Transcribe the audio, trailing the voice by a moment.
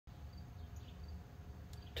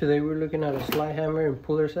Today we're looking at a slide hammer and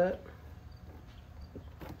puller set.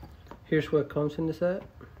 Here's what comes in the set.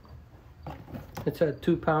 It's a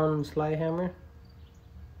 2-pound slide hammer.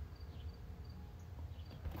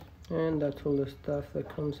 And that's all the stuff that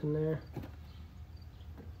comes in there.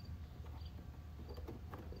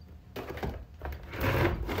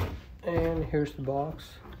 And here's the box.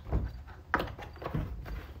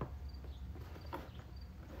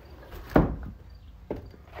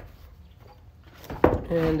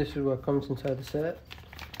 And this is what comes inside the set.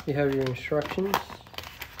 You have your instructions.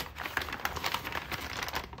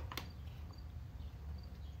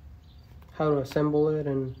 How to assemble it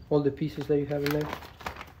and all the pieces that you have in there.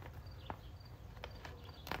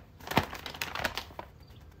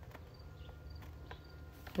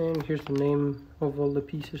 And here's the name of all the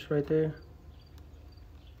pieces right there.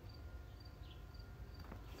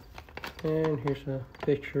 And here's a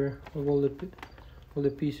picture of all the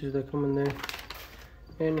pieces that come in there.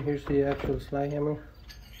 And here's the actual slide hammer.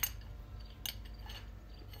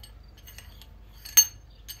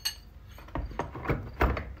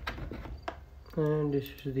 And this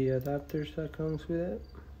is the adapters that comes with it.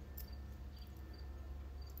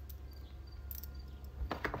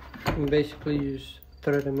 And basically you just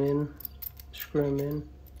thread them in, screw them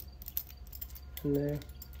in there,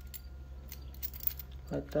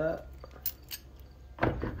 like that.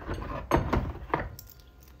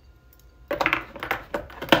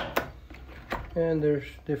 And there's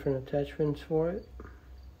different attachments for it.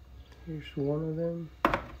 Here's one of them.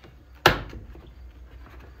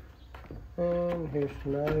 And here's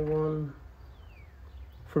another one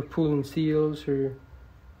for pulling seals or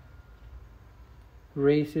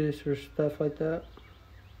races or stuff like that.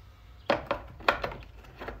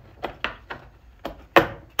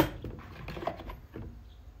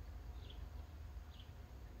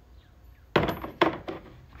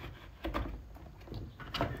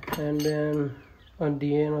 And then on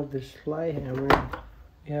the end of the slide hammer,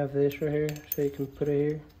 you have this right here, so you can put it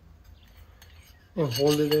here and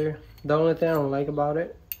hold it there. The only thing I don't like about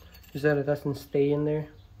it is that it doesn't stay in there.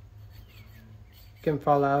 It can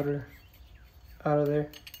fall out of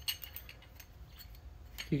there.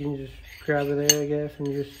 You can just grab it there, I guess, and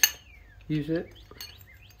just use it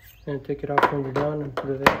and take it off when you're done and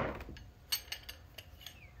put it there.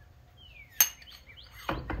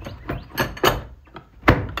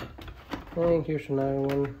 And here's another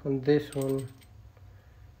one. On this one,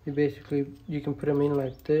 you can put them in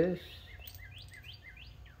like this,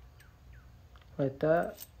 like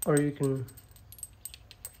that, or you can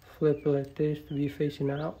flip it like this to be facing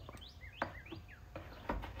out,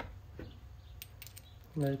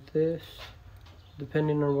 like this.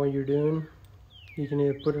 Depending on what you're doing, you can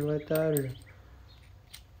either put it like that or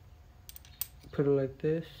put it like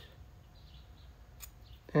this.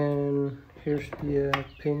 And here's the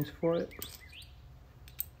pins for it.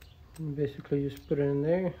 And basically just put it in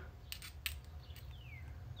there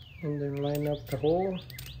and then line up the hole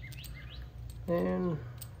and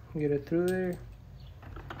get it through there.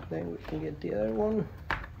 Then we can get the other one,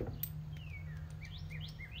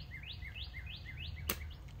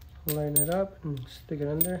 line it up and stick it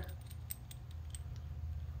under,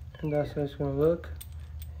 and that's how it's gonna look.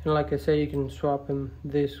 And like I said, you can swap them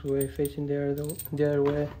this way, facing the other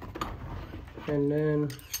way, and then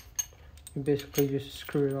you basically just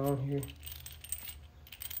screw it on here,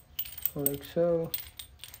 like so.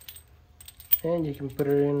 And you can put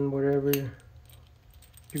it in wherever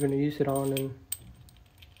you're gonna use it on,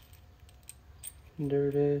 and there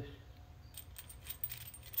it is.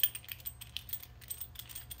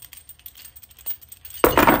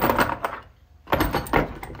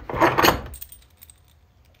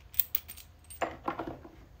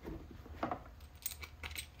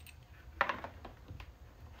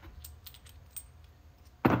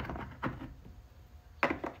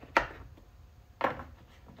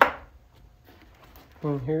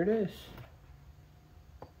 And here it is.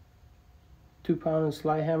 2-pound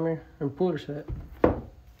slide hammer and puller set.